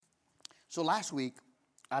So last week,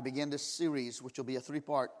 I began this series, which will be a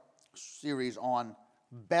 3-part series on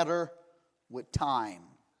better with time.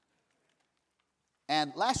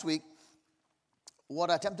 And last week, what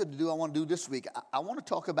I attempted to do, I want to do this week. I want to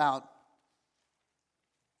talk about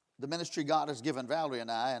the ministry God has given Valerie and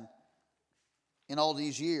I, and in all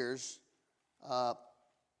these years,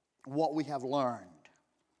 what we have learned.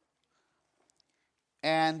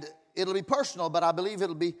 And it'll be personal, but I believe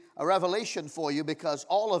it'll be a revelation for you because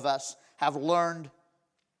all of us have learned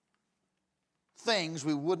things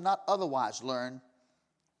we would not otherwise learn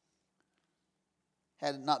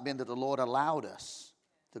had it not been that the Lord allowed us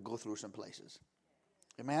to go through some places.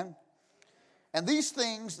 Amen? And these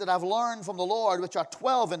things that I've learned from the Lord, which are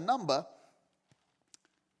 12 in number,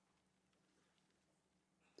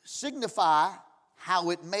 signify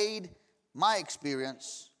how it made my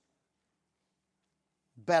experience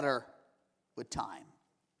better with time.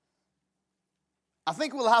 I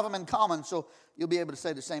think we'll have them in common, so you'll be able to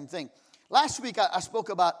say the same thing. Last week, I spoke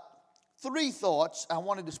about 3 thoughts. I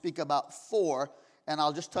wanted to speak about 4, and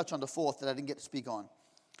I'll just touch on the 4th that I didn't get to speak on.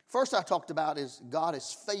 First I talked about is God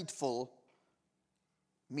is faithful,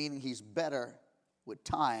 meaning he's better with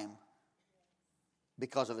time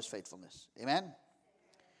because of his faithfulness. Amen?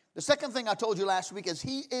 The second thing I told you last week is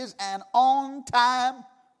he is an on-time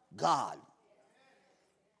God.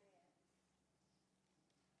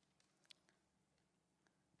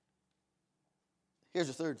 Here's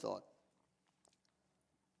the third thought.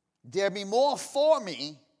 There be more for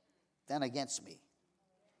me than against me.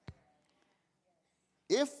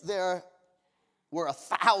 If there were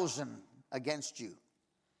 1,000 against you,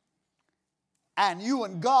 and you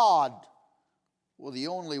and God were the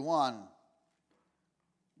only one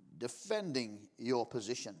defending your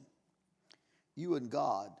position, you and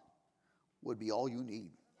God would be all you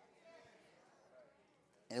need.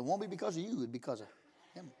 And it won't be because of you, it'll be because of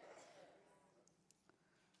him.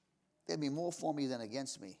 There'd be more for me than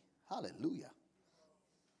against me. Hallelujah.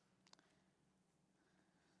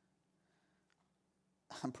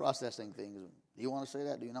 I'm processing things. Do you want to say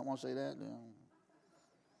that? Do you not want to say that?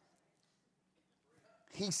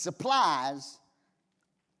 He supplies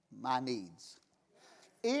my needs.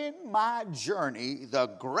 In my journey, the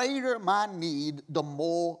greater my need, the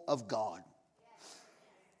more of God.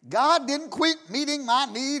 God didn't quit meeting my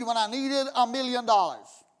need when I needed $1 million. Not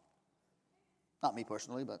me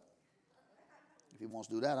personally, but if he wants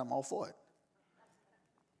to do that, I'm all for it.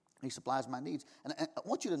 He supplies my needs. And I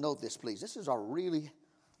want you to note this, please. This is a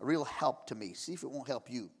real help to me. See if it won't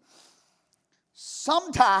help you.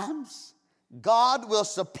 Sometimes God will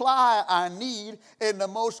supply our need in the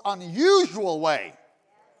most unusual way.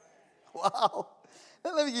 Wow.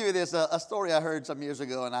 Let me give you this, a story I heard some years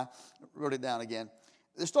ago, and I wrote it down again.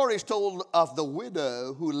 The story is told of the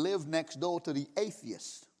widow who lived next door to the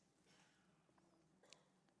atheist.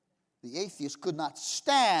 The atheist could not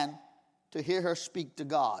stand to hear her speak to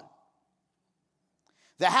God.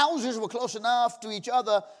 The houses were close enough to each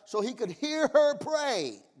other so he could hear her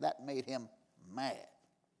pray. That made him mad.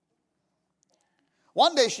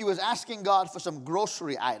 One day she was asking God for some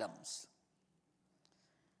grocery items.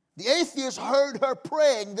 The atheist heard her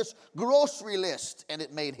praying this grocery list, and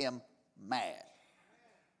it made him mad.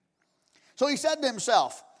 So he said to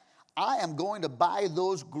himself, I am going to buy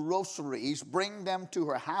those groceries, bring them to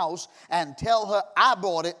her house, and tell her I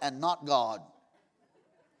bought it and not God.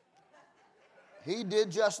 He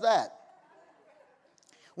did just that.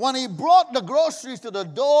 When he brought the groceries to the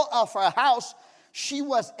door of her house, she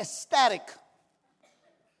was ecstatic.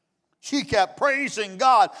 She kept praising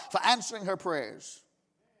God for answering her prayers.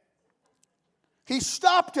 He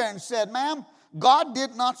stopped her and said, ma'am, God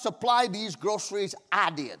did not supply these groceries, I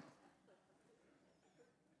did.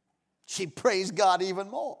 She praised God even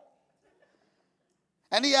more.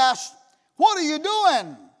 And he asked, what are you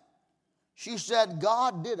doing? She said,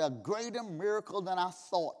 God did a greater miracle than I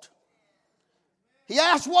thought. He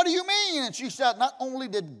asked, what do you mean? And she said, not only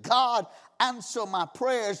did God answer my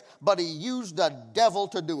prayers, but he used the devil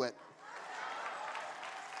to do it.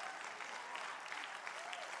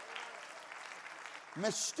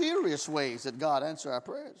 Mysterious ways that God answers our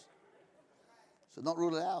prayers. So don't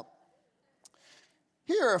rule it out.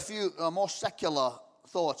 Here are a few more secular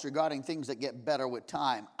thoughts regarding things that get better with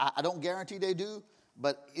time. I don't guarantee they do,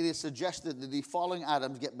 but it is suggested that the following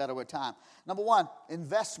items get better with time. Number 1,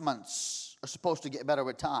 investments are supposed to get better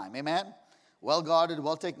with time. Amen? Well guarded,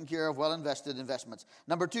 well taken care of, well invested investments.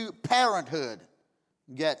 Number 2, parenthood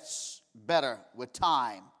gets better with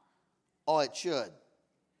time, or it should.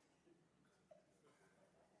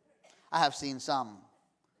 I have seen some,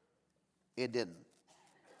 it didn't.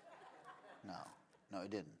 No, it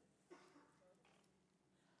didn't.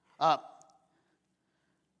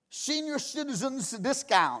 Senior citizens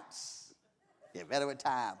discounts get better with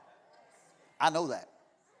time. I know that.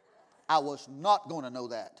 I was not going to know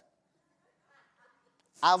that.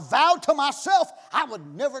 I vowed to myself I would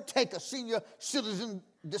never take a senior citizen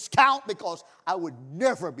discount because I would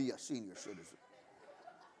never be a senior citizen.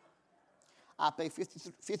 I pay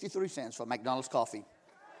 53 cents for McDonald's coffee.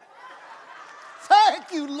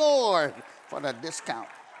 Thank you, Lord, for the discount.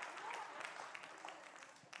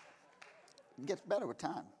 It gets better with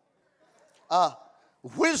time.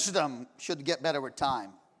 Wisdom should get better with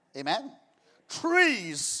time. Amen?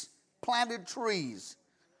 Planted trees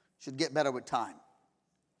should get better with time.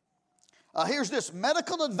 Here's this.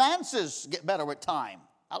 Medical advances get better with time.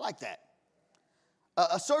 I like that.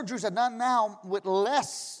 Surgeries are done now with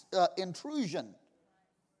less intrusion.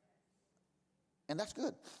 And that's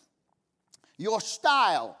good. Your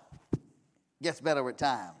style gets better with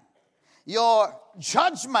time. Your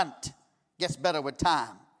judgment gets better with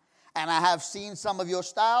time. And I have seen some of your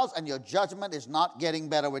styles, and your judgment is not getting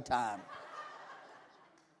better with time.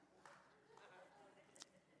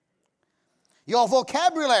 Your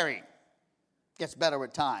vocabulary gets better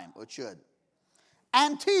with time, or it should.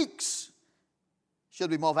 Antiques should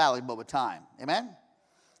be more valuable with time. Amen?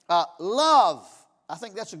 Love, I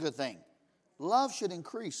think that's a good thing. Love should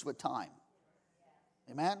increase with time.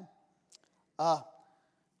 Amen?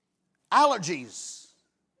 Allergies,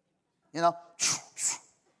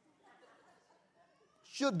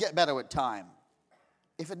 should get better with time.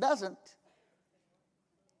 If it doesn't,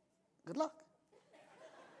 good luck.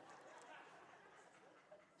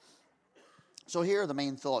 So here are the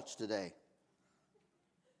main thoughts today.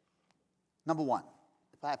 Number one,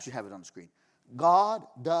 perhaps you have it on the screen. God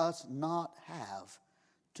does not have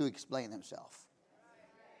to explain himself.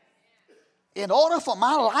 In order for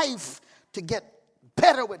my life to get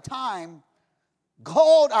better with time,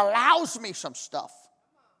 God allows me some stuff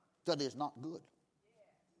that is not good.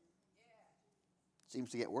 Seems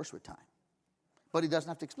to get worse with time. But he doesn't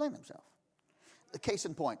have to explain himself. The case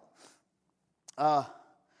in point.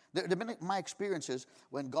 There have been my experiences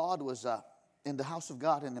when God was in the house of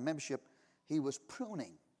God in the membership, he was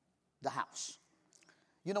pruning the house.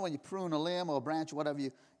 You know when you prune a limb or a branch or whatever,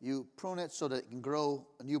 you prune it so that it can grow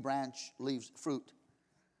a new branch, leaves fruit.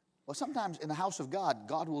 Well, sometimes in the house of God,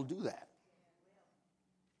 God will do that.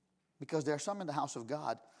 Because there are some in the house of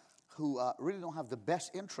God who really don't have the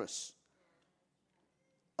best interests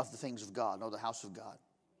of the things of God or the house of God.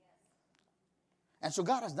 And so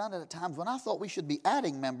God has done it at times when I thought we should be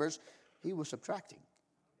adding members, he was subtracting.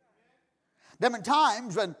 There have been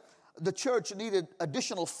times when the church needed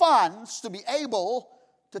additional funds to be able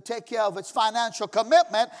to take care of its financial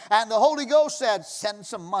commitment, and the Holy Ghost said, send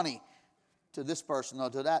some money to this person or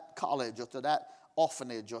to that college or to that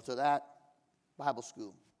orphanage or to that Bible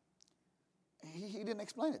school. He didn't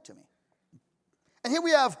explain it to me. And here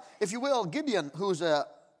we have, if you will, Gideon, who's a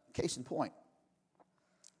case in point.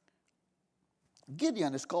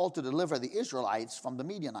 Gideon is called to deliver the Israelites from the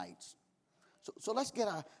Midianites. So let's get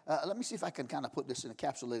let me see if I can kind of put this in a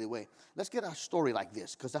encapsulated way. Let's get our story like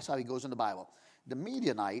this, because that's how he goes in the Bible. The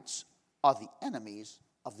Midianites are the enemies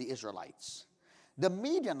of the Israelites. The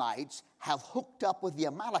Midianites have hooked up with the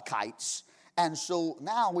Amalekites, and so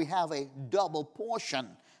now we have a double portion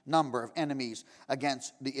number of enemies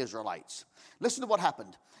against the Israelites. Listen to what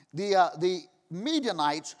happened. The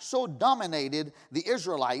Midianites so dominated the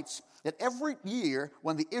Israelites that every year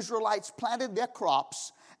when the Israelites planted their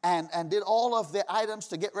crops and did all of their items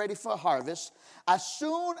to get ready for harvest, as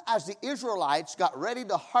soon as the Israelites got ready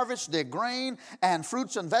to harvest their grain and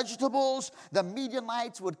fruits and vegetables, the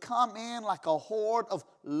Midianites would come in like a horde of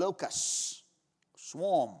locusts,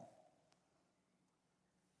 swarm.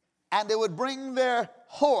 And they would bring their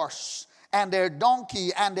horse and their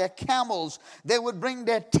donkey and their camels. They would bring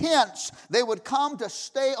their tents. They would come to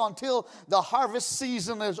stay until the harvest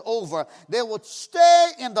season is over. They would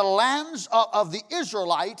stay in the lands of the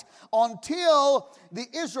Israelite until the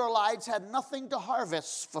Israelites had nothing to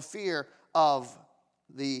harvest for fear of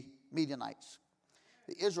the Midianites.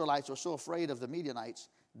 The Israelites were so afraid of the Midianites,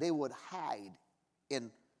 they would hide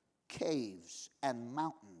in caves and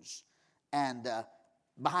mountains and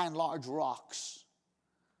behind large rocks.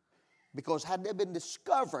 Because had they been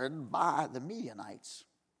discovered by the Midianites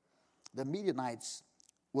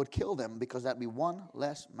would kill them, because that'd be one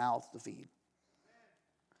less mouth to feed.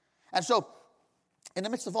 And so, in the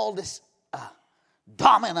midst of all this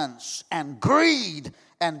dominance and greed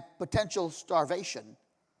and potential starvation,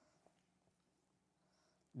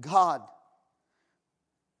 God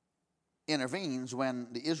intervenes when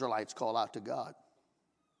the Israelites call out to God.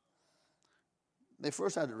 They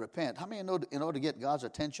first had to repent. How many know in order to get God's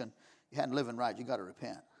attention, you hadn't living right, you got to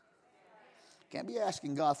repent? Can't be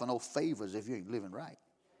asking God for no favors if you ain't living right.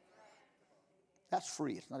 That's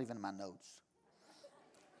free. It's not even in my notes.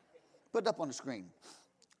 Put it up on the screen.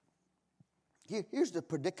 Here's the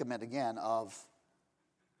predicament again of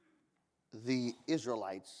the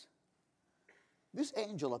Israelites. This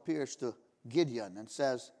angel appears to Gideon and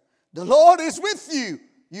says, "The Lord is with you,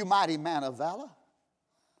 you mighty man of valor."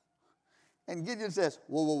 And Gideon says,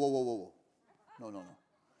 "Whoa, whoa, whoa, whoa, whoa. No.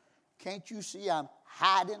 Can't you see I'm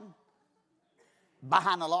hiding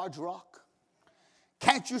behind a large rock?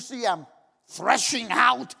 Can't you see I'm threshing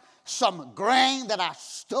out some grain that I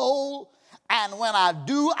stole? And when I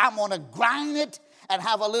do, I'm going to grind it and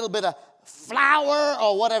have a little bit of flour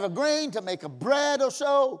or whatever grain to make a bread or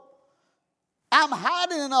so. I'm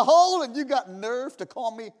hiding in a hole and you got nerve to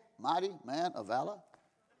call me mighty man of valor?"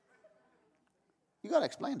 You got to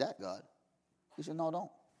explain that, God. He said, "No,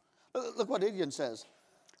 don't." Look what Gideon says.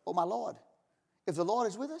 "Oh, my Lord, if the Lord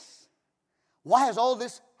is with us, why has all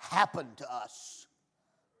this happened to us?"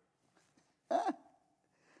 Huh?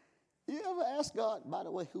 You ever ask God, by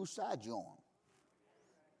the way, whose side you on?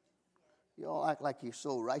 You all act like you're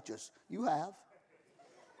so righteous. You have.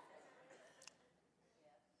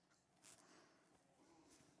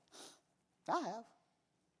 I have.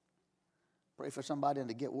 Pray for somebody and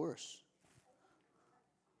they get worse.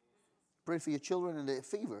 Pray for your children and the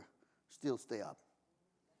fever still stay up.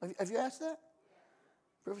 Have you asked that?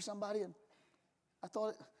 Pray for somebody and I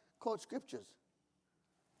thought it quote scriptures.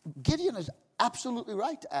 Gideon is absolutely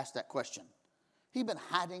right to ask that question. He'd been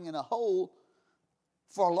hiding in a hole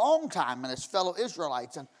for a long time and his fellow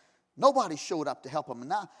Israelites, and nobody showed up to help him. And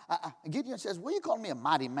now Gideon says, "What are you calling me a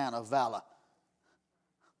mighty man of valor?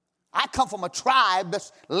 I come from a tribe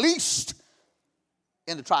that's least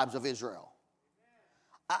in the tribes of Israel.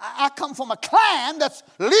 I come from a clan that's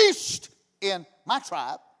least in my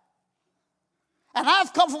tribe. And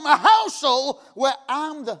I've come from a household where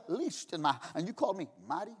I'm the least in my, and you call me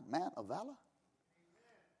mighty man of valor?"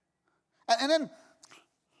 And then,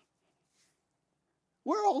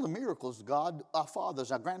 where are all the miracles God, our fathers,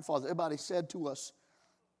 our grandfathers, everybody said to us,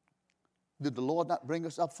 "Did the Lord not bring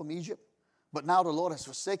us up from Egypt? But now the Lord has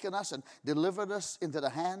forsaken us and delivered us into the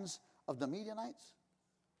hands of the Midianites."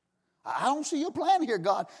 I don't see your plan here,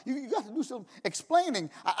 God. You got to do some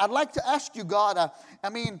explaining. I'd like to ask you, God,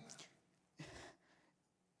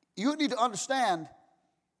 you need to understand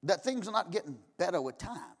that things are not getting better with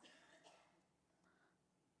time.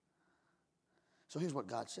 So here's what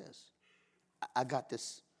God says. I got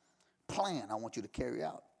this plan I want you to carry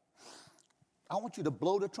out. I want you to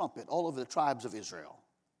blow the trumpet all over the tribes of Israel.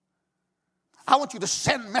 I want you to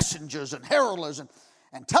send messengers and heralders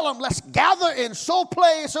and tell them, "Let's gather in so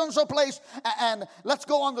and so place, and let's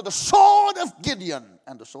go under the sword of Gideon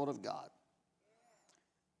and the sword of God."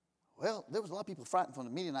 Well, there was a lot of people frightened from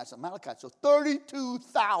the Midianites and Amalekites, so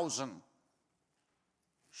 32,000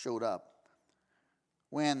 showed up.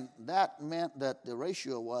 When that meant that the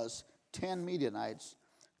ratio was 10 Midianites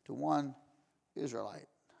to 1 Israelite.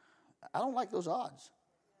 I don't like those odds.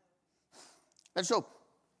 And so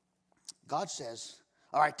God says,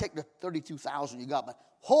 "All right, take the 32,000 you got, but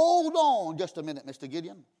hold on just a minute, Mr.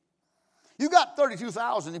 Gideon. You got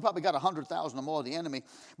 32,000, you probably got 100,000 or more of the enemy.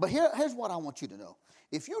 But here's what I want you to know.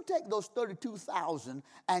 If you take those 32,000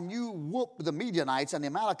 and you whoop the Midianites and the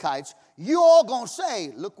Amalekites, you all going to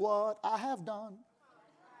say, 'Look what I have done.'"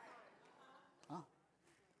 Huh?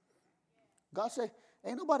 God said,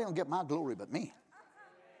 "Ain't nobody going to get my glory but me."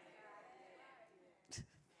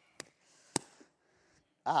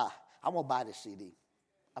 I'm going to buy this CD.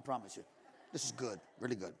 I promise you. This is good,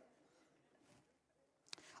 really good.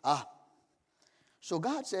 So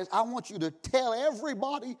God says, "I want you to tell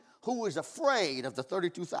everybody who is afraid of the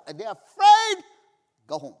 32,000. They're afraid,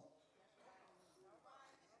 go home."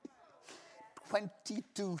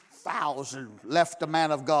 22,000 left the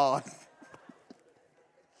man of God.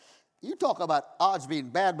 You talk about odds being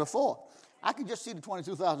bad before. I could just see the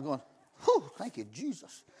 22,000 going, "Whew, thank you,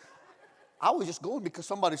 Jesus. I was just going because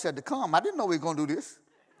somebody said to come. I didn't know we were going to do this."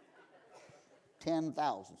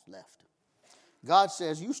 10,000 left. God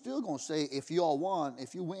says, "You still going to say if you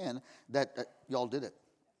win, that y'all did it."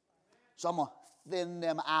 So I'm going to thin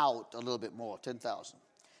them out a little bit more, 10,000.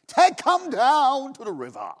 Come down to the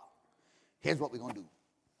river. Here's what we're going to do.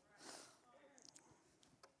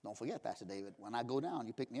 Don't forget, Pastor David, when I go down,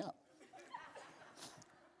 you pick me up.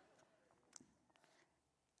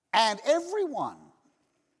 And everyone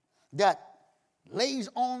that lays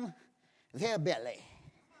on their belly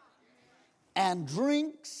and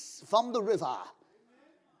drinks from the river,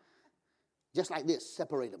 just like this,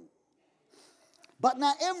 separate them. But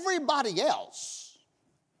now everybody else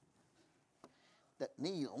that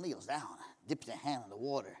kneels down, dips their hand in the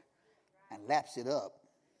water and laps it up.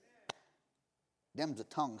 Them's the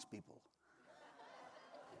tongues people.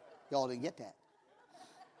 Y'all didn't get that.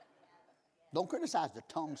 Don't criticize the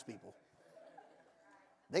tongues people.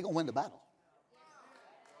 They're going to win the battle.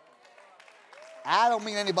 I don't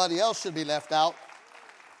mean anybody else should be left out.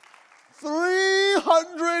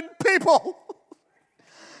 300 people.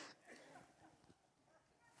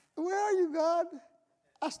 Where are you, God?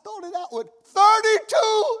 I started out with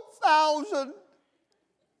 32,000.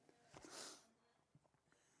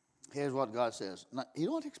 Here's what God says. Now, he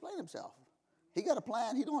don't have to explain himself. He got a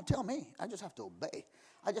plan. He don't have to tell me. I just have to obey.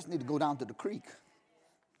 I just need to go down to the creek.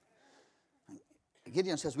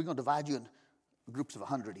 Gideon says, we're going to divide you in groups of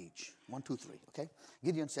 100 each. 1, 2, 3, okay?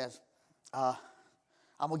 Gideon says, I'm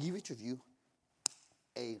going to give each of you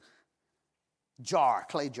a jar,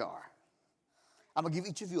 clay jar. I'm going to give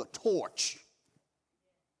each of you a torch.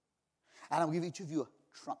 And I'm going to give each of you a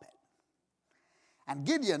trumpet. And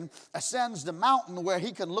Gideon ascends the mountain where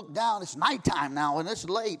he can look down. It's nighttime now, and it's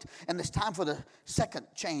late, and it's time for the second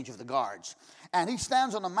change of the guards. And he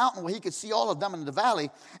stands on the mountain where he could see all of them in the valley,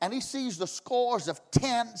 and he sees the scores of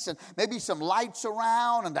tents and maybe some lights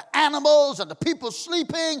around and the animals and the people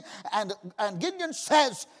sleeping. And Gideon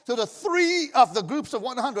says to the 3 of the groups of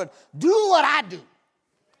 100, do what I do.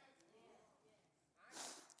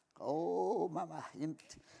 Oh, my.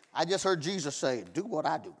 I just heard Jesus say, do what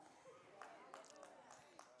I do.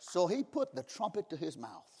 So he put the trumpet to his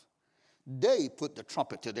mouth. They put the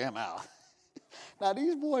trumpet to their mouth. Now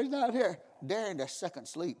these boys down here, they're in their second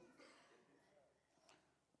sleep.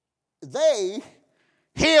 They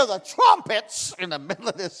hear the trumpets in the middle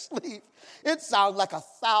of their sleep. It sounds like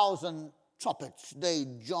 1,000 trumpets. They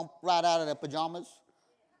jump right out of their pajamas.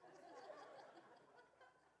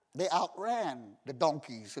 They outran the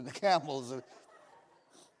donkeys and the camels.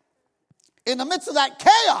 In the midst of that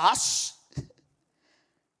chaos,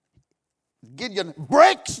 Gideon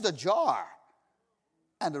breaks the jar,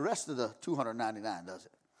 and the rest of the 299 does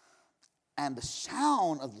it. And the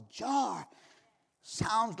sound of the jar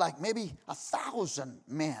sounds like maybe 1,000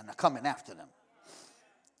 men are coming after them.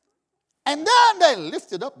 And then they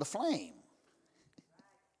lifted up the flame.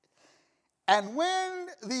 And when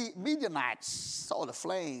the Midianites saw the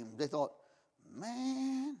flame, they thought,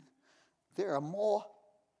 man, there are more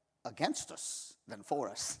against us than for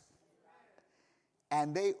us.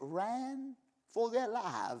 And they ran for their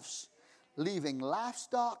lives, leaving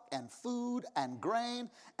livestock and food and grain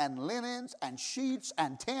and linens and sheets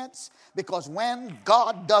and tents, because when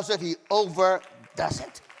God does it, he overdoes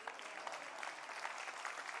it.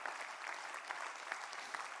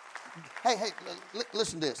 Hey,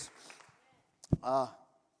 listen to this.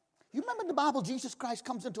 You remember in the Bible, Jesus Christ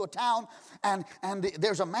comes into a town, and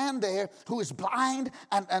there's a man there who is blind,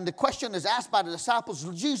 and the question is asked by the disciples,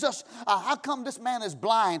 Jesus, how come this man is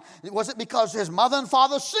blind? Was it because his mother and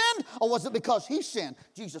father sinned, or was it because he sinned?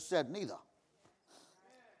 Jesus said, neither.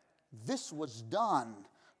 This was done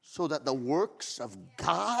so that the works of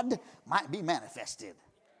God might be manifested.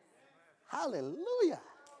 Hallelujah.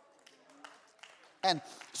 And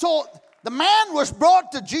so the man was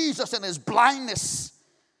brought to Jesus in his blindness.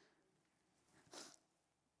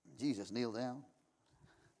 Jesus kneeled down.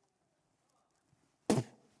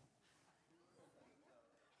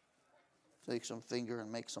 Take some finger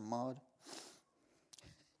and make some mud.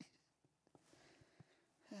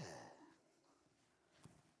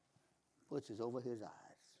 Puts it over his eyes.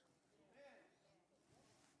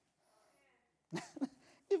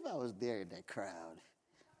 If I was there in that crowd,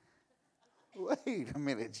 wait a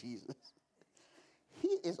minute, Jesus.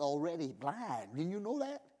 He is already blind. Didn't you know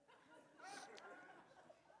that?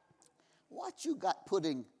 What you got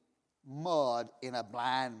putting mud in a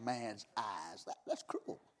blind man's eyes? That's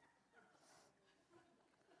cruel.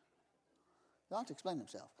 He ought to explain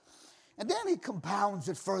himself. And then he compounds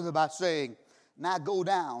it further by saying, now go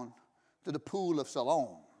down to the pool of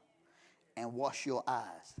Siloam and wash your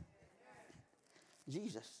eyes.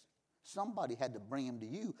 Jesus, somebody had to bring him to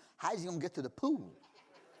you. How's he going to get to the pool?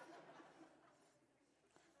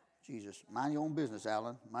 Jesus, mind your own business,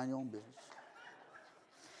 Alan. Mind your own business.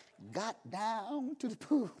 Got down to the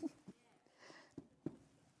pool,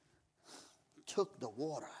 took the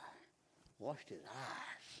water, washed his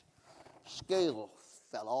eyes. Scale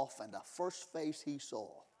fell off, and the first face he saw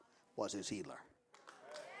was his healer.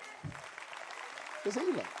 His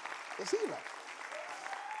healer. His healer.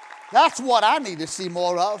 That's what I need to see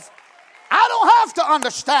more of. I don't have to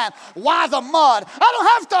understand why the mud. I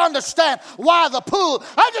don't have to understand why the pool.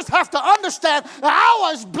 I just have to understand that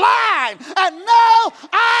I was blind and now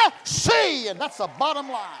I see. And that's the bottom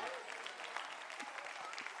line.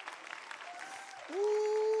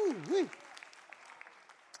 Ooh-wee.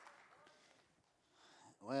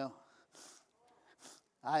 Well,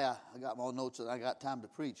 I got more notes than I got time to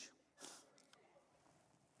preach.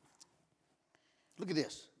 Look at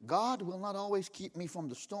this. God will not always keep me from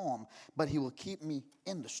the storm, but he will keep me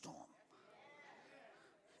in the storm.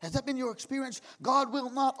 Has that been your experience? God will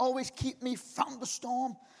not always keep me from the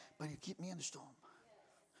storm, but he'll keep me in the storm.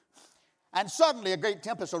 And suddenly a great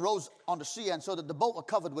tempest arose on the sea, and so that the boat was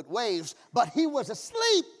covered with waves, but he was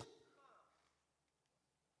asleep.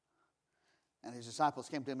 And his disciples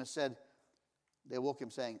came to him and said, they woke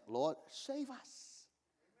him saying, Lord, save us.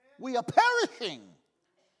 We are perishing.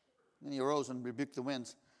 Then he arose and rebuked the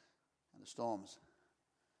winds and the storms,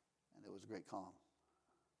 and there was a great calm.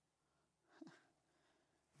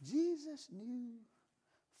 Jesus knew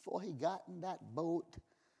before he got in that boat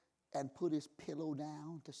and put his pillow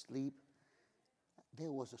down to sleep,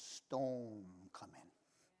 there was a storm coming.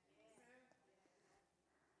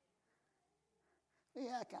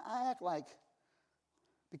 Yeah, I act like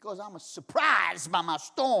because I'm surprised by my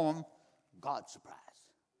storm, God's surprised.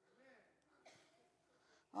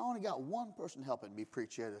 I only got one person helping me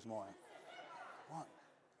preach here this morning.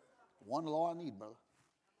 One law I need, brother.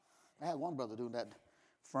 I had one brother doing that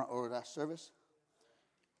front row of that service.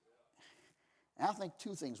 And I think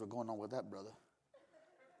two things were going on with that brother.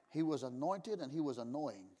 He was anointed and he was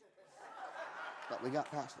annoying. But we got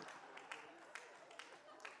past it.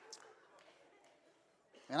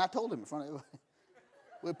 And I told him in front of everybody,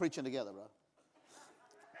 we're preaching together, brother.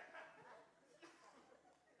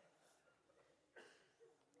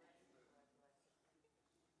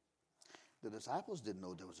 The disciples didn't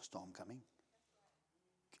know there was a storm coming.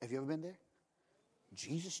 Have you ever been there?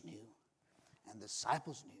 Jesus knew, and the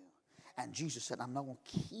disciples knew. And Jesus said, I'm not going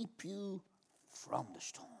to keep you from the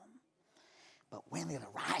storm. But when it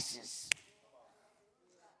arises,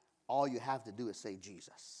 all you have to do is say,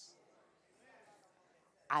 Jesus.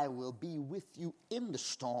 I will be with you in the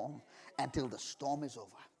storm until the storm is over.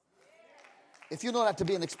 If you know that to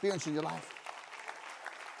be an experience in your life.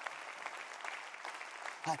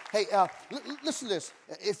 Hey, listen to this.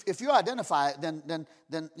 If you identify it, then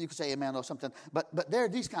you can say amen or something. But there are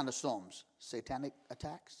these kind of storms. Satanic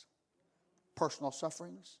attacks, personal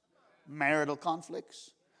sufferings, marital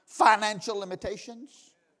conflicts, financial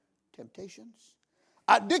limitations, temptations,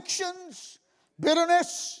 addictions,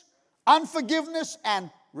 bitterness, unforgiveness, and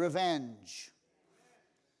revenge.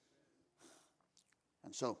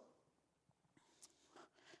 And so,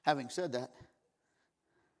 having said that,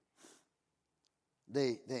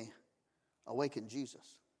 they awakened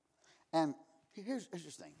Jesus. And here's the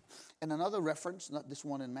thing. In another reference, not this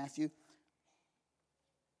one in Matthew,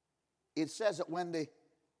 it says that when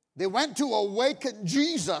they went to awaken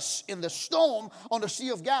Jesus in the storm on the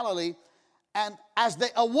Sea of Galilee, and as they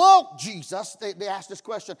awoke Jesus, they asked this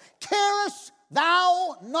question, carest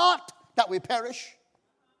thou not that we perish?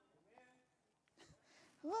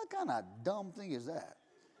 What kind of dumb thing is that?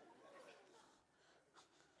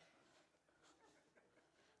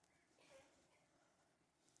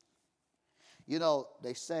 You know,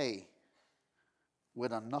 they say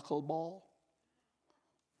with a knuckleball,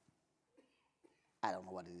 I don't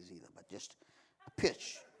know what it is either, but just a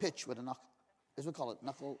pitch with a knuckle. As we call it,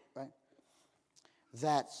 knuckle, right?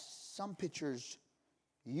 That some pitchers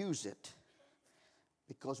use it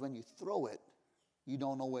because when you throw it, you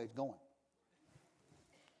don't know where it's going.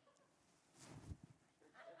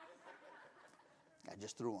 I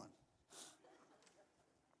just threw one.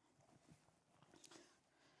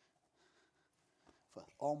 For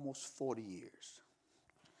almost 40 years,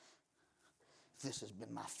 this has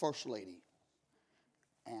been my first lady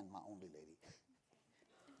and my only lady.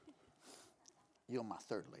 You're my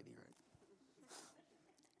third lady, right?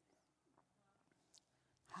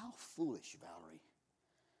 How foolish, Valerie,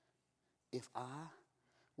 if I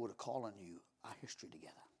were to call on you, our history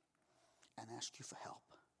together, and ask you for help,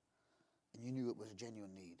 and you knew it was a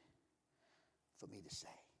genuine need for me to say,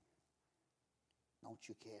 don't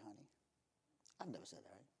you care, honey? I've never said that,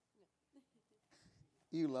 right?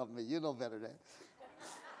 You love me. You know better than that.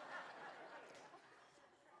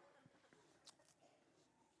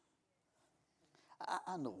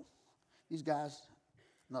 I know. These guys,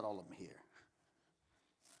 not all of them here.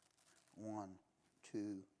 1,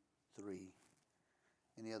 2, 3.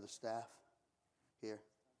 Any other staff here?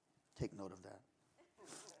 Take note of that.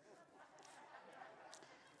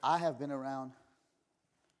 I have been around.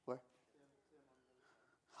 Where?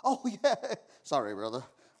 Oh, yeah. Sorry, brother.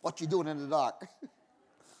 What you doing in the dark?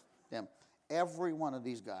 Damn. Every one of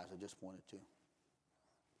these guys I just pointed to.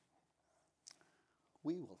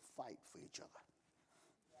 We will fight for each other.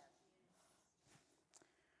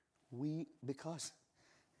 Because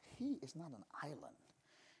he is not an island.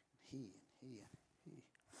 He.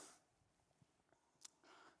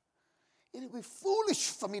 It would be foolish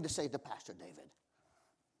for me to say to Pastor David,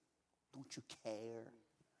 don't you care?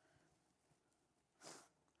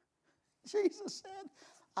 Jesus said,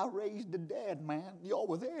 I raised the dead, man. Y'all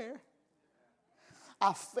were there.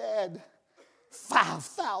 I fed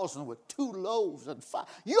 5,000 with 2 loaves and 5.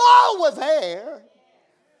 Y'all were there.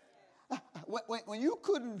 When you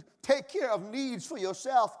couldn't take care of needs for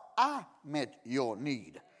yourself, I met your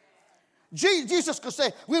need. Jesus could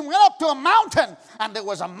say, we went up to a mountain and there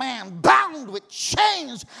was a man bound with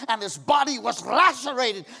chains and his body was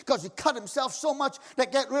lacerated because he cut himself so much to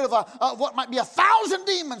get rid of what might be 1,000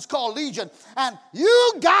 demons called legion. And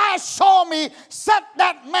you guys saw me set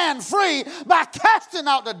that man free by casting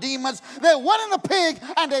out the demons. They went in the pig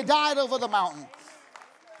and they died over the mountain.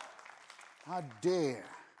 How dare,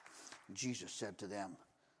 Jesus said to them,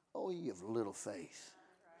 oh, ye of little faith.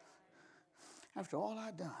 After all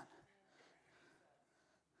I've done,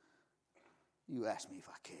 you ask me if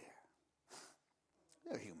I care.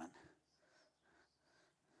 They're human.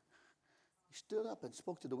 He stood up and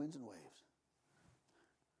spoke to the winds and waves.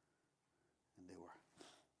 And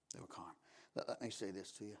they were calm. Let me say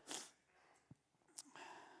this to you.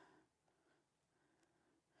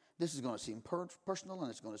 This is going to seem personal and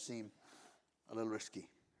it's going to seem a little risky.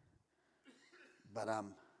 But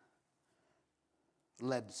I'm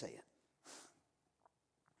led to say it.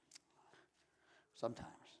 Sometimes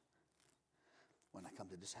when I come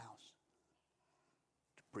to this house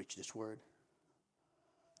to preach this word,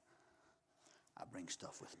 I bring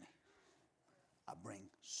stuff with me. I bring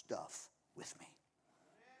stuff with me.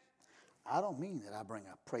 I don't mean that I bring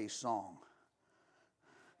a praise song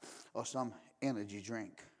or some energy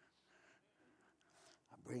drink.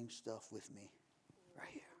 I bring stuff with me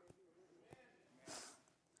right here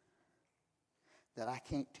that I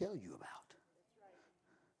can't tell you about.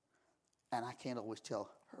 And I can't always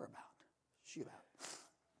tell her about. She about.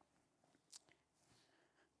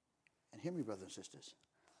 And hear me, brothers and sisters.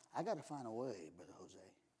 I got to find a way, Brother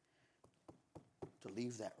Jose, to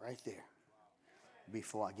leave that right there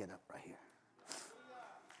before I get up right here.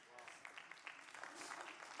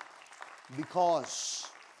 Because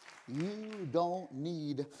you don't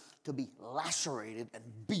need to be lacerated and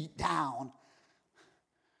beat down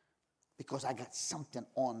because I got something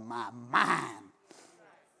on my mind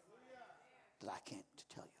that I can't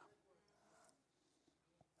tell you.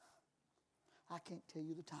 I can't tell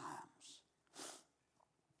you the times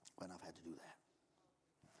when I've had to do that.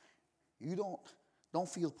 You don't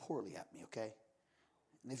feel poorly at me, okay?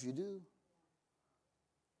 And if you do,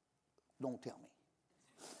 don't tell me.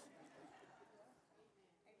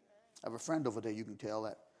 I have a friend over there, you can tell,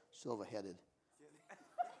 that silver-headed,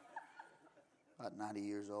 about 90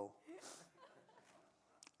 years old.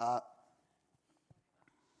 I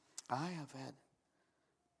have had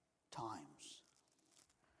times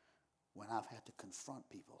when I've had to confront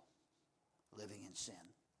people living in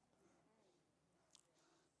sin.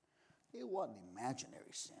 It wasn't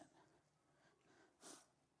imaginary sin.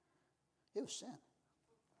 It was sin.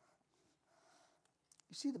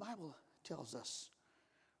 You see, the Bible tells us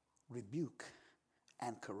rebuke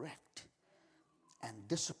and correct and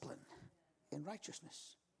discipline in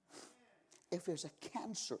righteousness. If there's a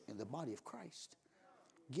cancer in the body of Christ,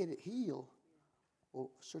 get it healed or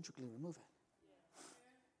surgically remove it.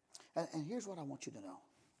 And here's what I want you to know.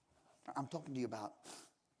 I'm talking to you about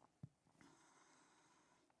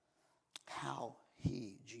how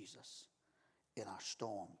he, Jesus, in our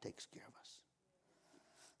storm takes care of us.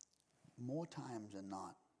 More times than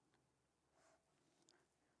not,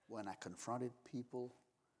 when I confronted people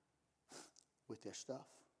with their stuff,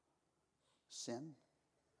 sin,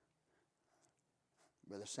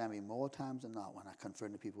 Brother Sammy, more times than not, when I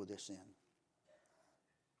confronted people with their sin,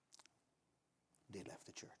 they left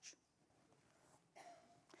the church.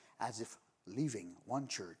 As if leaving one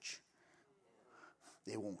church,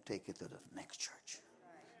 they won't take it to the next church.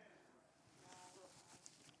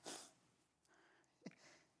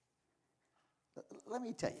 Let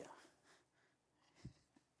me tell you.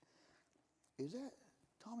 Is that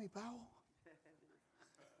Tommy Powell?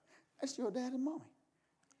 That's your dad and mommy.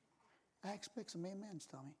 I expect some amens,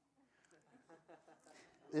 Tommy.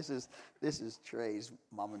 This is Trey's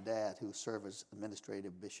mom and dad who serve as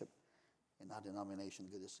administrative bishop in our denomination.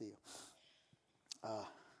 Good to see you. I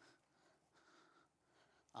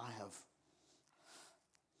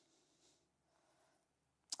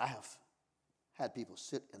have had people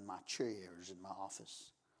sit in my chairs in my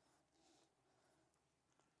office.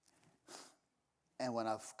 And when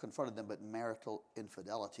I've confronted them with marital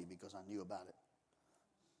infidelity because I knew about it,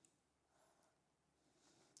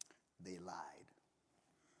 they lied.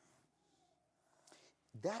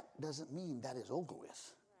 That doesn't mean that is over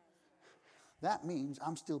with. that means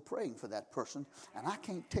I'm still praying for that person, and I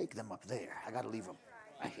can't take them up there. I got to leave them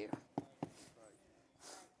right here.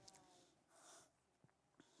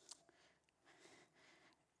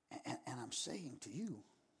 And I'm saying to you,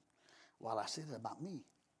 while I say that about me,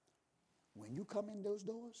 when you come in those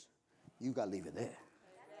doors, you got to leave it there.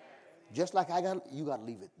 Just like you got to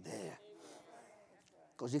leave it there.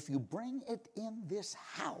 Because if you bring it in this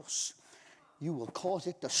house, you will cause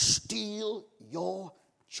it to steal your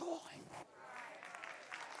joy.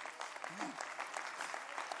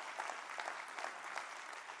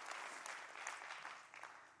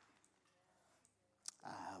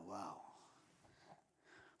 Wow.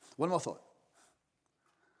 One more thought.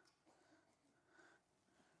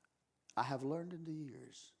 I have learned in the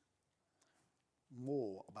years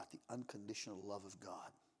more about the unconditional love of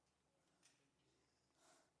God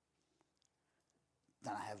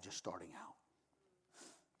than I have just starting out.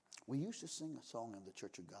 We used to sing a song in the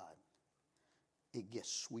Church of God. It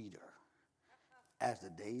gets sweeter as the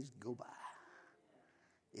days go by.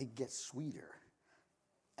 It gets sweeter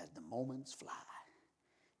as the moments fly.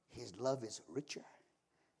 His love is richer,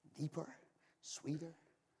 deeper, sweeter,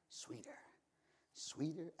 sweeter,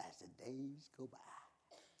 sweeter as the days go by.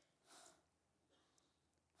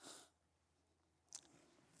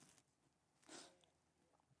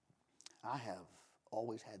 I have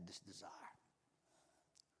always had this desire.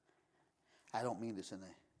 I don't mean this in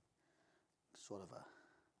a sort of a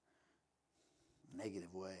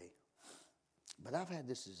negative way, but I've had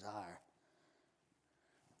this desire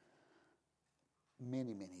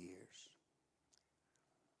many, many years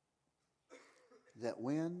that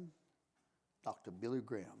when Dr. Billy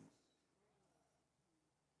Graham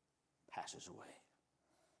passes away,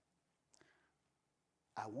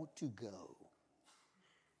 I want to go,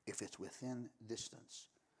 if it's within distance,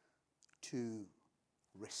 to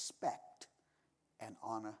respect and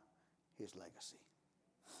honor his legacy.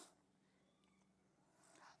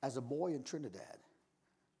 As a boy in Trinidad,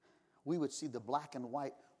 we would see the black and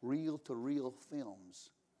white reel-to-reel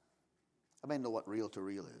films. I may know what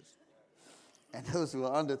reel-to-reel is. And those who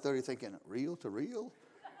are under 30 thinking, reel-to-reel?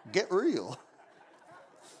 Get real.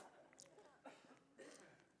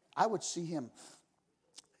 I would see him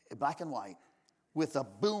black and white with a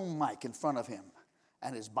boom mic in front of him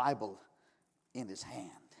and his Bible in his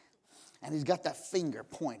hand. And he's got that finger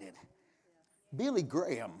pointed. Billy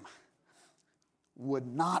Graham would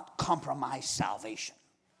not compromise salvation.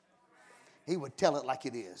 He would tell it like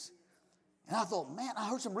it is. And I thought, man, I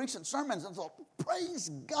heard some recent sermons and thought, praise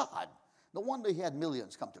God. No wonder he had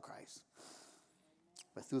millions come to Christ.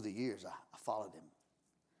 But through the years, I followed him.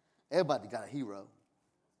 Everybody got a hero.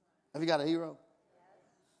 Have you got a hero?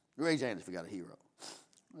 Raise your hand if you got a hero.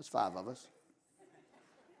 There's 5 of us.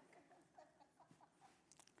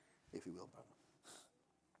 If you will, brother.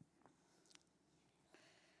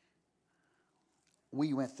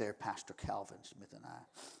 We went there, Pastor Calvin Smith and I,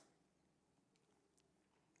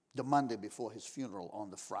 the Monday before his funeral on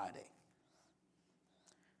the Friday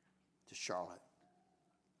to Charlotte.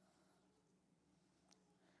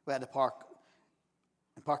 We had to park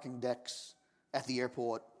in parking decks at the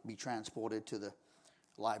airport, be transported to the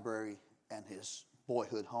library and his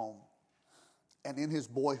boyhood home. And in his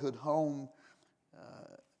boyhood home,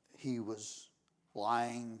 he was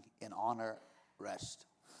lying in honor rest.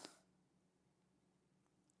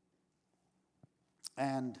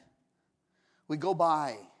 And we go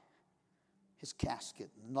by his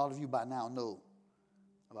casket. A lot of you by now know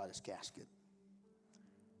about his casket.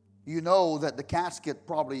 You know that the casket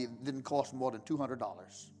probably didn't cost more than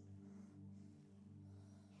 $200.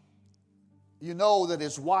 You know that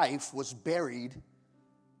his wife was buried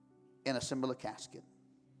in a similar casket.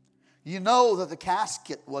 You know that the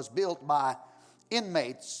casket was built by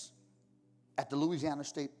inmates at the Louisiana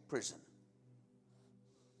State Prison.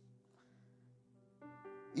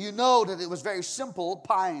 You know that it was very simple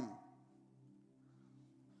pine.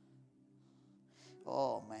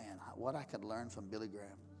 Oh man, what I could learn from Billy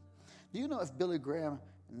Graham. Do you know if Billy Graham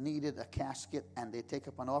needed a casket and they take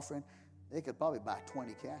up an offering, they could probably buy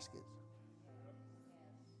 20 caskets.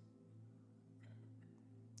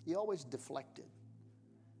 He always deflected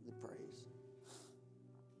the praise.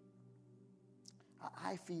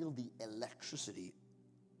 I feel the electricity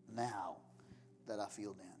now that I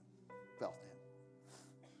felt then.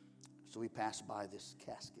 So we passed by this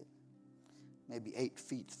casket, maybe 8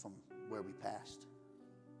 feet from where we passed.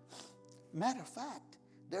 Matter of fact,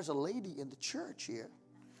 there's a lady in the church here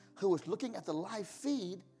who was looking at the live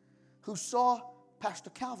feed who saw Pastor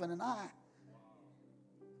Calvin and I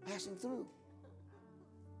passing through.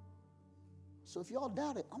 So if y'all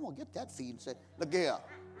doubt it, I'm going to get that feed and say, look here.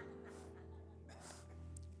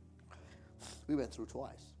 We went through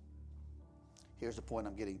twice. Here's the point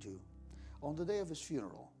I'm getting to. On the day of his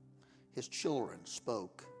funeral, his children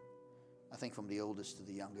spoke, I think from the oldest to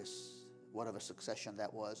the youngest, whatever succession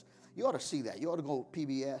that was. You ought to see that. You ought to go to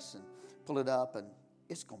PBS and pull it up, and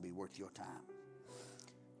it's going to be worth your time.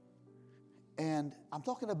 And I'm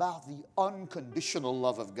talking about the unconditional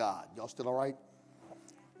love of God. Y'all still all right?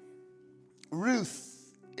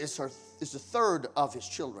 Ruth is the third of his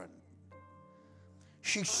children.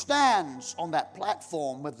 She stands on that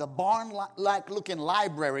platform with the barn-like looking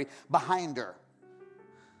library behind her.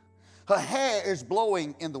 Her hair is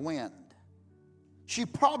blowing in the wind. She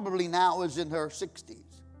probably now is in her 60s.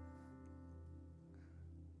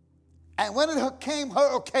 And when it came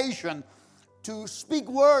her occasion to speak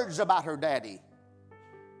words about her daddy,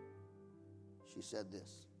 she said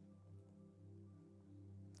this.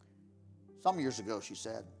 Some years ago, she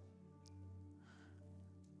said,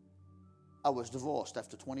 I was divorced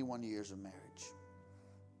after 21 years of marriage.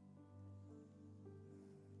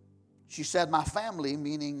 She said, my family,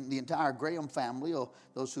 meaning the entire Graham family, or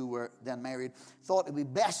those who were then married, thought it would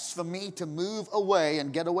be best for me to move away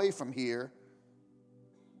and get away from here.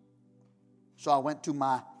 So I went to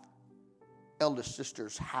my eldest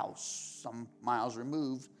sister's house, some miles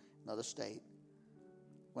removed, another state.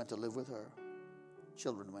 Went to live with her.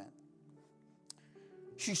 Children went.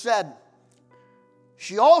 She said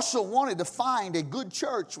she also wanted to find a good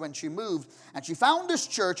church when she moved. And she found this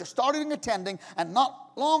church, started attending, and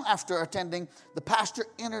not long after attending, the pastor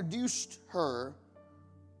introduced her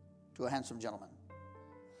to a handsome gentleman.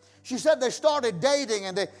 She said they started dating,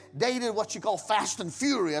 and they dated what she called fast and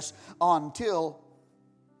furious until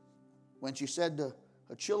when she said to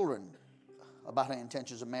her children about her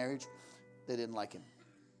intentions of marriage, they didn't like him.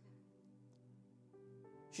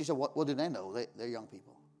 She said, what do they know? They're young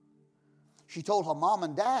people. She told her mom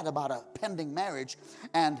and dad about a pending marriage,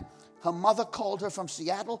 and her mother called her from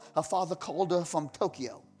Seattle. Her father called her from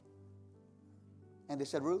Tokyo. And they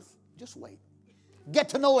said, Ruth, just wait. Get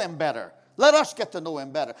to know him better. Let us get to know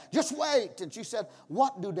him better. Just wait. And she said,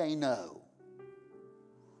 what do they know?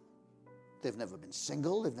 They've never been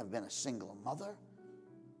single. They've never been a single mother.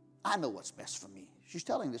 I know what's best for me. She's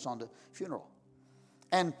telling this on the funeral.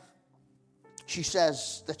 And she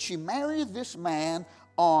says that she married this man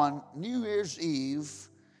on New Year's Eve,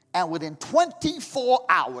 and within 24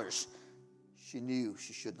 hours, she knew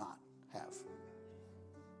she should not have.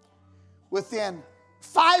 Within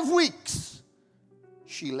 5 weeks,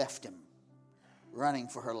 she left him, running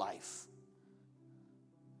for her life.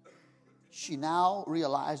 She now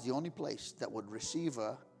realized the only place that would receive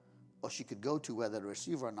her, or she could go to whether to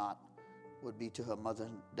receive her or not, would be to her mother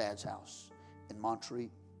and dad's house in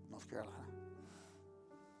Monterey, North Carolina.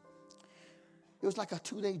 It was like a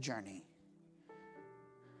 2-day journey.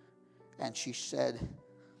 And she said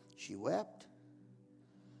she wept.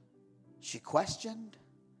 She questioned.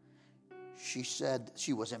 She said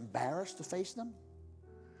she was embarrassed to face them.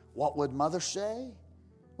 What would mother say?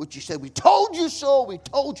 Would she say, we told you so. We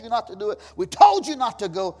told you not to do it. We told you not to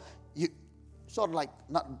go. You, sort of like,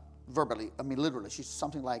 not verbally, I mean literally. She's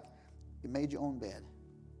something like, you made your own bed.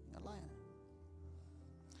 You're lying.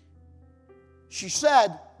 She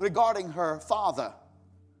said regarding her father,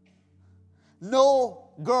 no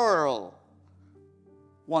girl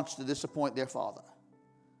wants to disappoint their father.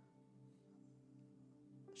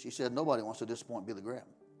 She said nobody wants to disappoint Billy Graham.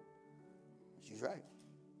 She's right.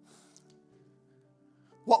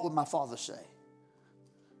 What would my father say?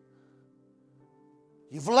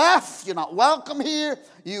 You've left. You're not welcome here.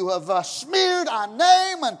 You have smeared our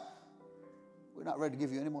name, and we're not ready to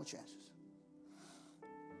give you any more chances.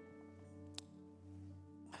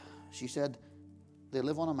 She said they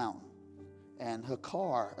live on a mountain, and her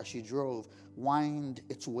car, as she drove, wound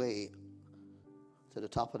its way to the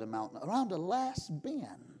top of the mountain, around the last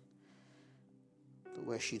bend to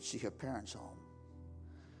where she'd see her parents home,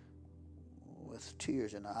 with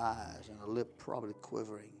tears in her eyes and her lip probably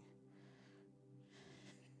quivering.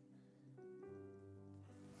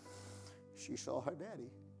 She saw her daddy.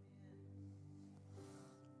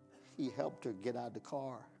 He helped her get out of the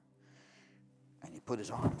car, and he put his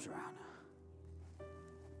arms around her.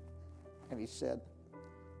 And he said,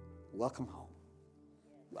 welcome home.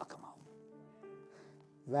 Welcome home.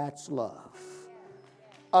 That's love.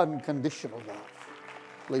 Unconditional love.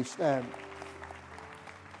 Please stand.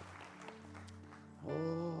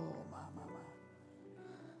 Oh, my.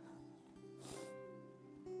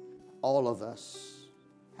 All of us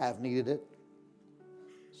have needed it.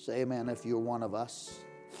 Say amen if you're one of us.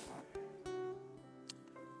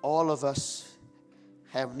 All of us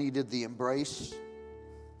have needed the embrace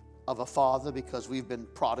of a father because we've been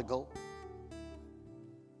prodigal.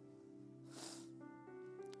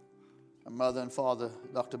 My mother and father,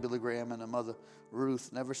 Dr. Billy Graham, and her mother,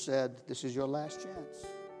 Ruth, never said, this is your last chance.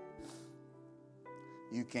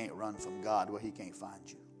 You can't run from God where he can't find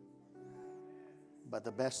you. But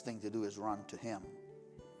the best thing to do is run to him.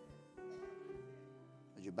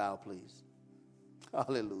 Would you bow, please?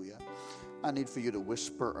 Hallelujah. I need for you to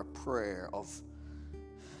whisper a prayer of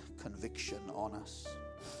conviction on us.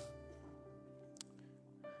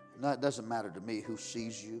 No, it doesn't matter to me who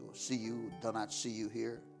sees you or see you, do not see you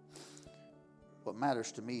here. What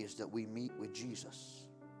matters to me is that we meet with Jesus.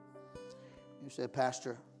 You said,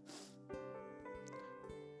 Pastor,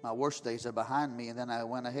 my worst days are behind me, and then I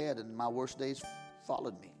went ahead and my worst days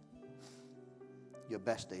followed me. Your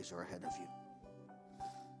best days are ahead of you.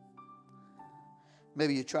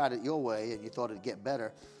 Maybe you tried it your way and you thought it'd get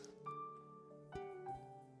better.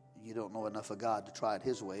 You don't know enough of God to try it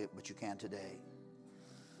his way, but you can today.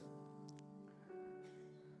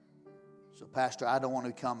 So, Pastor, I don't want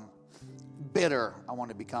to become bitter. I want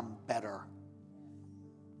to become better.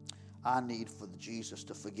 I need for Jesus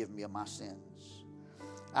to forgive me of my sins.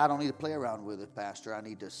 I don't need to play around with it, Pastor. I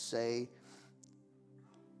need to say,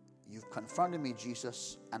 you've confronted me,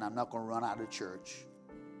 Jesus, and I'm not going to run out of church.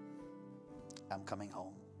 I'm coming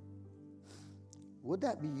home. Would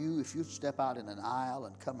that be you if you step out in an aisle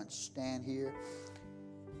and come and stand here?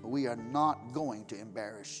 We are not going to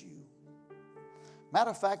embarrass you. Matter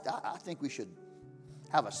of fact, I think we should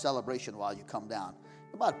have a celebration while you come down.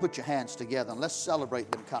 Everybody put your hands together and let's celebrate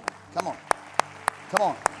them coming. Come on. Come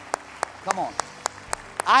on. Come on.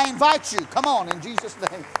 I invite you. Come on, in Jesus'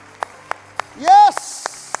 name.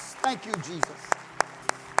 Yes. Thank you, Jesus.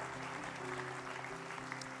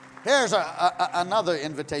 Here's another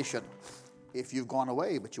invitation. If you've gone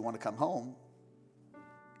away but you want to come home,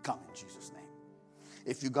 come in Jesus' name.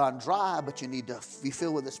 If you've gone dry but you need to be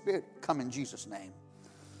filled with the Spirit, come in Jesus' name.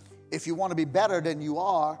 If you want to be better than you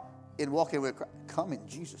are in walking with Christ, come in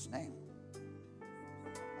Jesus' name.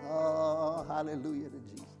 Oh, hallelujah to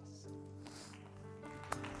Jesus.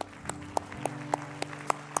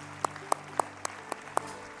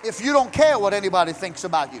 If you don't care what anybody thinks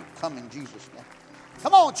about you, come in Jesus' name.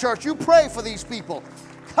 Come on, church, you pray for these people.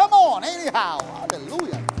 Come on, anyhow.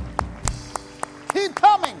 Hallelujah. Keep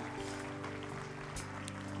coming.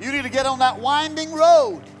 You need to get on that winding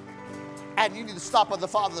road, and you need to stop at the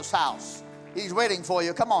Father's house. He's waiting for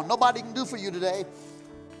you. Come on, nobody can do for you today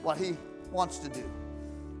what he wants to do.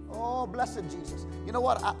 Oh, blessed Jesus. You know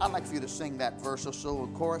what? I'd like for you to sing that verse or so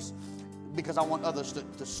in chorus, because I want others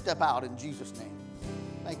to step out in Jesus' name.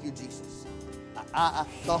 Thank you, Jesus.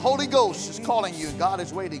 The Holy Ghost is calling you, and God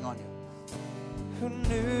is waiting on you. Who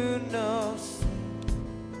knew no sin,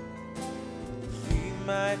 he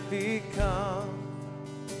might become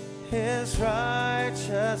his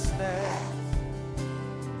righteousness.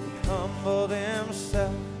 He humbled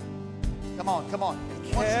himself. Come on, come on.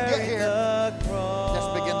 Once you get here, let's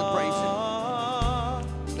begin to praise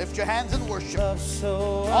him. Lift your hands and worship.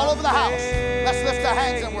 All over the house, let's lift our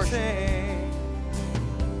hands and worship.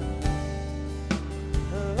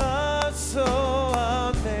 Love so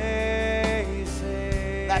amazing.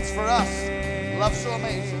 That's for us. Love so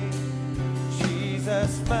amazing.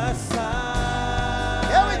 Jesus Messiah.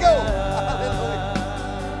 Here we go. Hallelujah.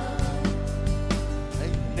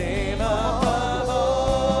 Name above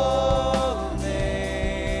all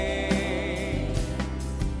names.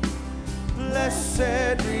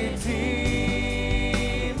 Blessed Redeemer.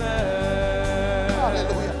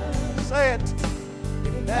 Hallelujah. Say it.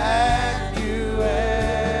 Emmanuel.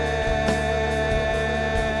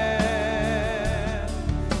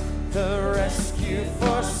 The rescue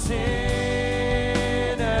for sinners.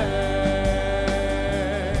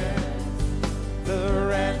 The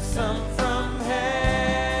ransom from heaven.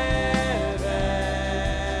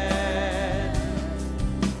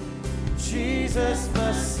 Jesus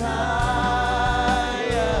Messiah.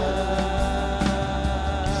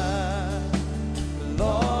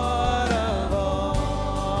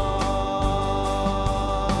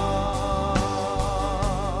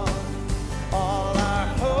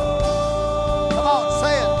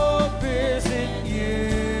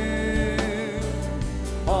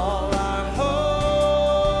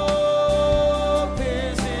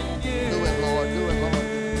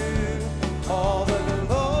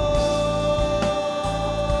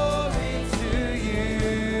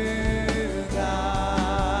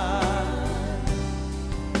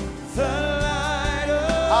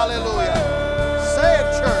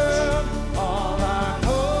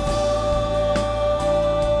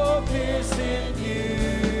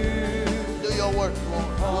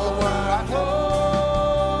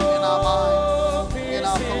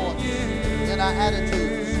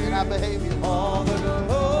 Attitudes, in our behavior.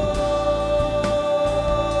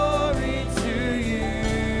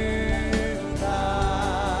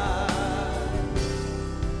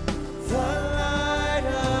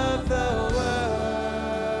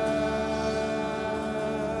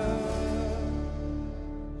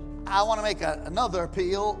 I want to make another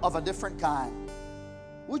appeal of a different kind.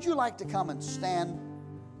 Would you like to come and stand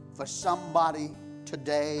for somebody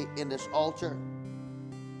today in this altar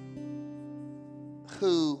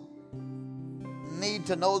who need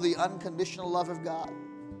to know the unconditional love of God?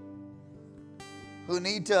 Who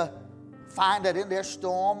need to find that in their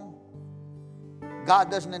storm, God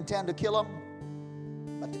doesn't intend to kill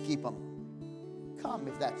them, but to keep them. Come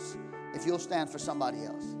if you'll stand for somebody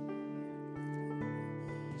else.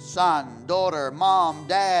 Son, daughter, mom,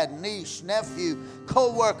 dad, niece, nephew,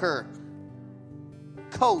 co-worker,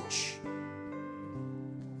 coach.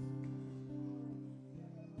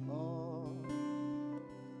 Oh.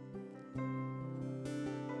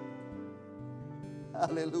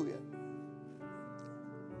 Hallelujah.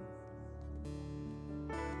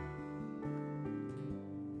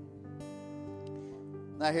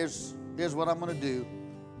 Now here's what I'm going to do,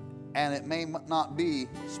 and it may not be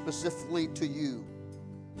specifically to you,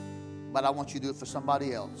 but I want you to do it for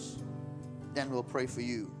somebody else. Then we'll pray for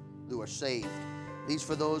you who are saved. This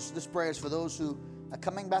prayer is for those who are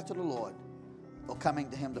coming back to the Lord or coming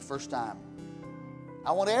to Him the first time.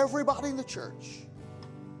 I want everybody in the church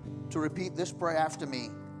to repeat this prayer after me,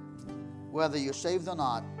 whether you're saved or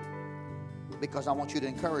not, because I want you to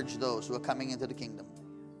encourage those who are coming into the kingdom.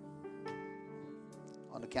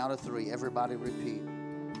 On the count of 3, everybody repeat.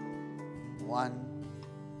 1,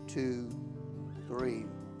 2, 3.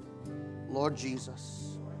 Lord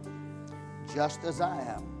Jesus, just as I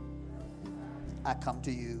am, I come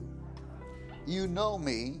to you. You know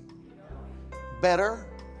me better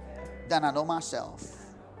than I know myself,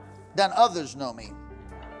 than others know me.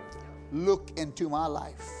 Look into my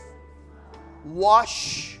life.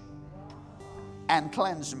 Wash and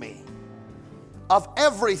cleanse me of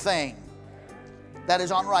everything that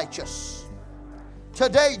is unrighteous.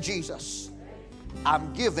 Today, Jesus,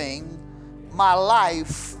 I'm giving my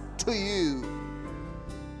life to you.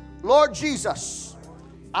 Lord Jesus,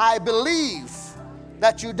 I believe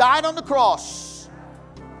that you died on the cross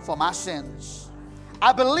for my sins.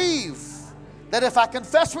 I believe that if I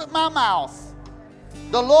confess with my mouth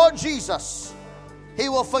the Lord Jesus, He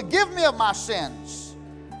will forgive me of my sins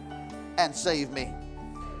and save me.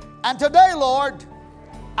 And today, Lord,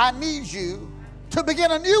 I need you to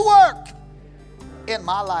begin a new work in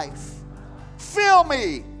my life. Fill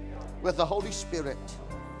me with the Holy Spirit.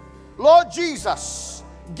 Lord Jesus,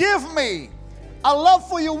 give me a love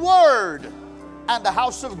for your word and the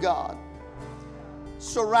house of God.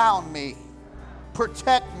 Surround me,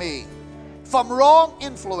 protect me from wrong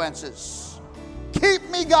influences. Keep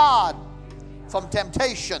me, God, from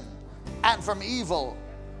temptation and from evil.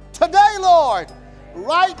 Today, Lord,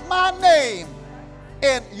 write my name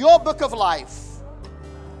in your book of life.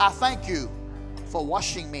 I thank you for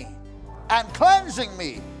washing me and cleansing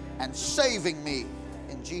me and saving me.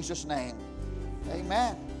 In Jesus' name,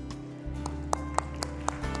 amen.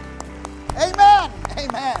 Amen.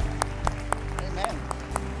 Amen. Amen.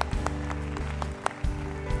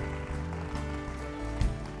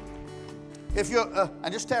 If you're,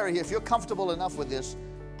 and just tarry here, if you're comfortable enough with this,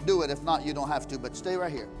 do it. If not, you don't have to, but stay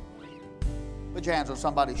right here. Put your hands on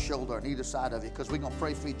somebody's shoulder on either side of you, because we're going to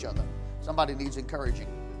pray for each other. Somebody needs encouraging.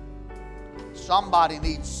 Somebody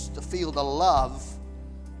needs to feel the love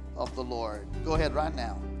of the Lord. Go ahead right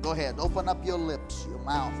now. Go ahead. Open up your lips, your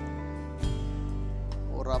mouth.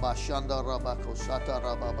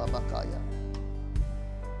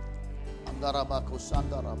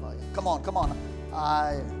 Come on, come on.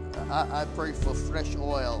 I pray for fresh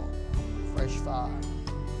oil, fresh fire.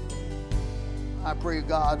 I pray,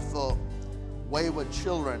 God, for wayward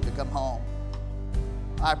children to come home.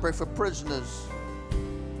 I pray for prisoners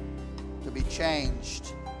to be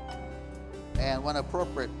changed and, when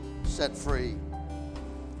appropriate, set free.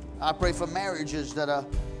 I pray for marriages that are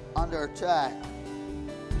under attack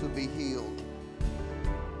to be healed.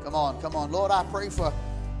 Come on, come on. Lord, I pray for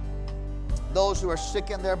those who are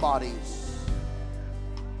sick in their bodies.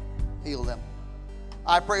 Heal them.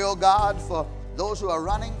 I pray, oh God, for those who are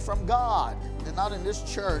running from God. They're not in this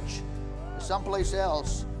church, someplace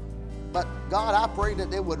else. But God, I pray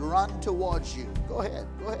that they would run towards you. Go ahead,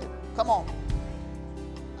 go ahead. Come on.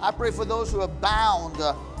 I pray for those who are bound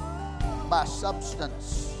by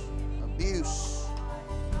substance abuse,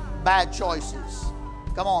 bad choices.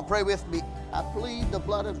 Come on, pray with me. I plead the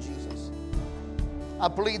blood of Jesus. I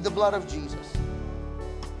plead the blood of Jesus.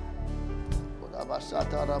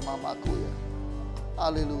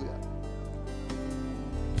 Hallelujah.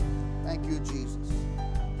 Thank you, Jesus.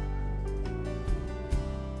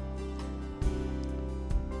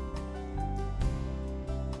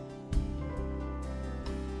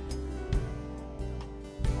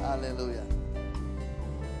 Hallelujah.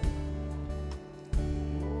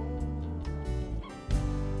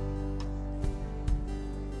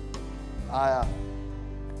 I'm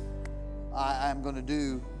going to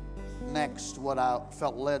do next what I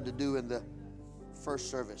felt led to do in the first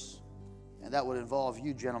service. And that would involve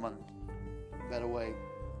you gentlemen, better way.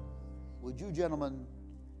 Would you gentlemen,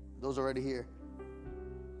 those already here,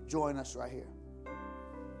 join us right here?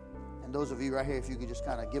 And those of you right here, if you could just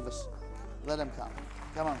kind of give us, let them come.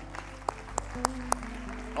 Come on.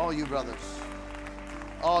 All you brothers.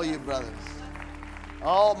 All you brothers.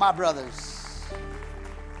 All my brothers.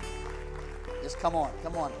 Just come on,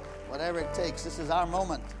 come on. Whatever it takes. This is our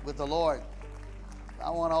moment with the Lord. I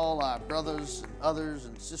want all our brothers and others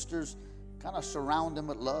and sisters kind of surround them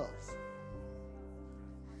with love.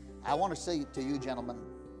 I want to say to you, gentlemen,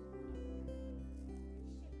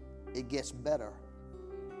 it gets better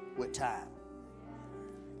with time.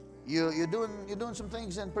 You're doing some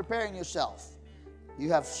things and preparing yourself.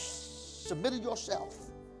 You have submitted yourself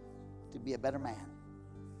to be a better man.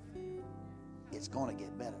 It's going to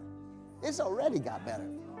get better. It's already got better.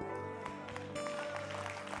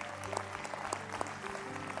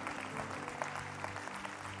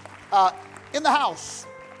 In the house,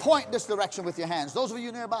 point this direction with your hands. Those of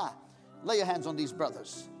you nearby, lay your hands on these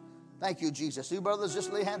brothers. Thank you, Jesus. You brothers,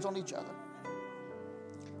 just lay hands on each other.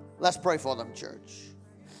 Let's pray for them, church.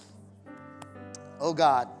 Oh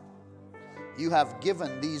God, you have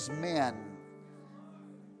given these men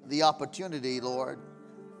the opportunity, Lord,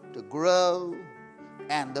 to grow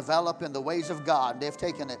and develop in the ways of God. They've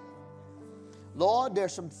taken it. Lord,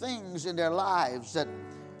 there's some things in their lives that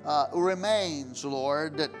remains,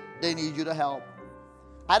 Lord, that they need you to help.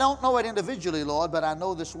 I don't know it individually, Lord, but I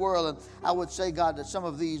know this world, and I would say, God, that some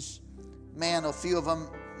of these men, a few of them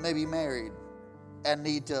may be married and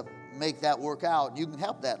need to make that work out. You can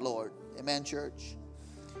help that, Lord. Amen, church.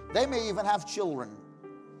 They may even have children.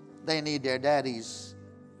 They need their daddies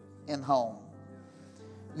in home.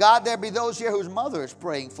 God, there be those here whose mother is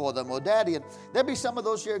praying for them or daddy, and there be some of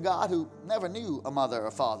those here, God, who never knew a mother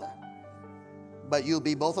or father. But you'll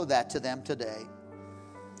be both of that to them today.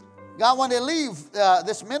 God, when they leave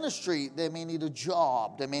this ministry, they may need a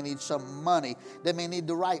job. They may need some money. They may need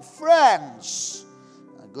the right friends.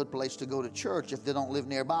 A good place to go to church if they don't live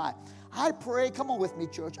nearby. I pray, come on with me,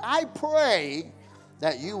 church. I pray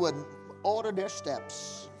that you would order their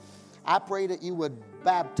steps. I pray that you would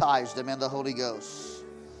baptize them in the Holy Ghost.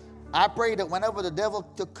 I pray that whenever the devil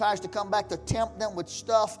tries to come back to tempt them with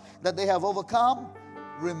stuff that they have overcome,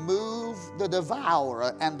 remove the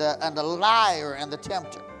devourer and the liar and the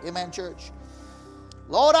tempter. Amen, church.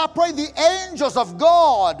 Lord, I pray the angels of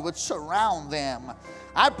God would surround them.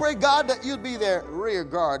 I pray, God, that you'd be their rear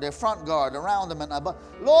guard, their front guard around them. And above.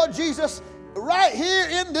 Lord Jesus, right here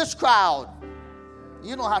in this crowd,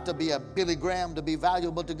 you don't have to be a Billy Graham to be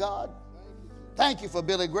valuable to God. Thank you for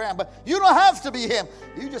Billy Graham, but you don't have to be him.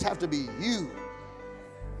 You just have to be you,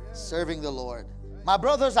 serving the Lord. My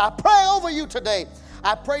brothers, I pray over you today.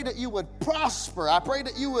 I pray that you would prosper. I pray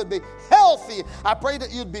that you would be healthy. I pray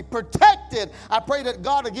that you'd be protected. I pray that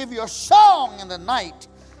God will give you a song in the night.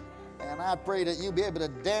 And I pray that you'll be able to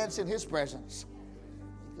dance in his presence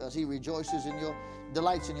because he rejoices in your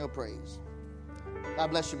delights in your praise. God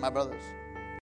bless you, my brothers.